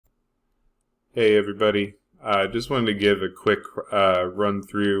Hey everybody, I just wanted to give a quick run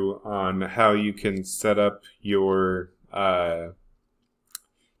through on how you can set up your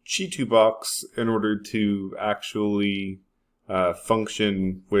Chitubox in order to actually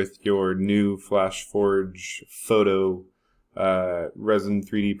function with your new Flashforge Foto resin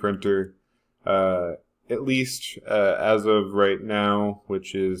 3D printer, at least as of right now,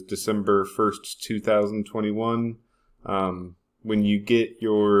 which is December 1st, 2021. When you get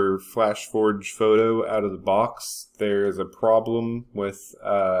your Flashforge Foto out of the box, there's a problem with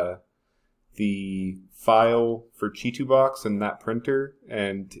the file for Chitubox and that printer,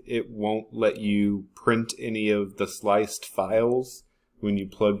 and it won't let you print any of the sliced files when you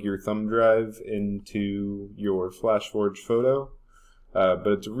plug your thumb drive into your Flashforge Foto. But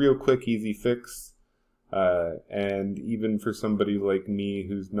it's a real quick, easy fix, and even for somebody like me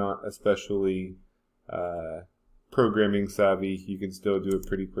who's not especially programming savvy, you can still do it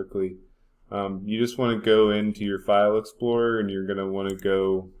pretty quickly. You just want to go into your file explorer, and you're going to want to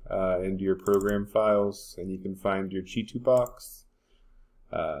go into your program files, and you can find your Chitubox.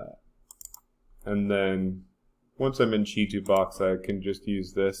 And then once I'm in Chitubox, I can just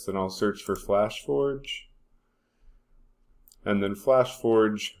use this, and I'll search for Flashforge. And then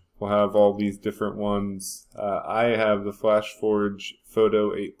Flashforge will have all these different ones. I have the Flashforge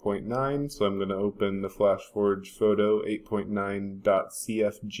Foto 8.9, so I'm going to open the Flashforge Foto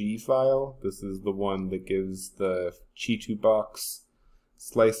 8.9.cfg file. This is the one that gives the Chitubox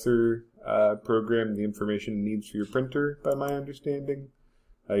slicer program the information it needs for your printer, by my understanding.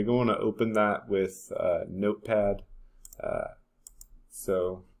 You're going to open that with Notepad.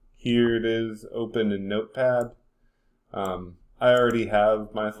 So here it is, open in Notepad. I already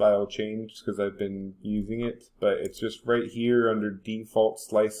have my file changed because I've been using it, but it's just right here under default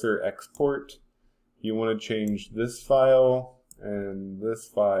slicer export. You want to change this file and this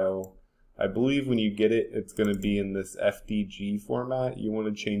file. I believe when you get it, it's going to be in this FDG format. You want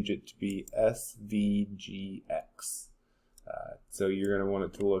to change it to be SVGX. So you're going to want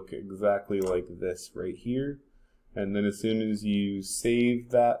it to look exactly like this right here. And then as soon as you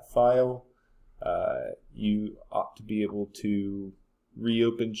save that file, you ought to be able to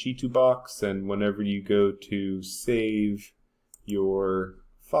reopen Chitubox, and whenever you go to save your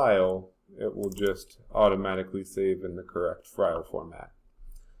file, it will just automatically save in the correct file format.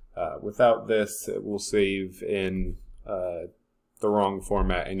 Without this, it will save in the wrong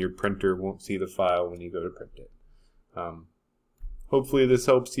format, and your printer won't see the file when you go to print it. Hopefully this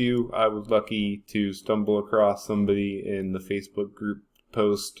helps you. I was lucky to stumble across somebody in the Facebook group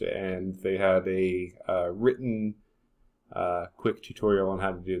post, and they had a written quick tutorial on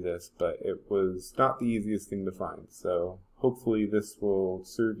how to do this, but it was not the easiest thing to find, so hopefully this will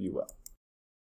serve you well.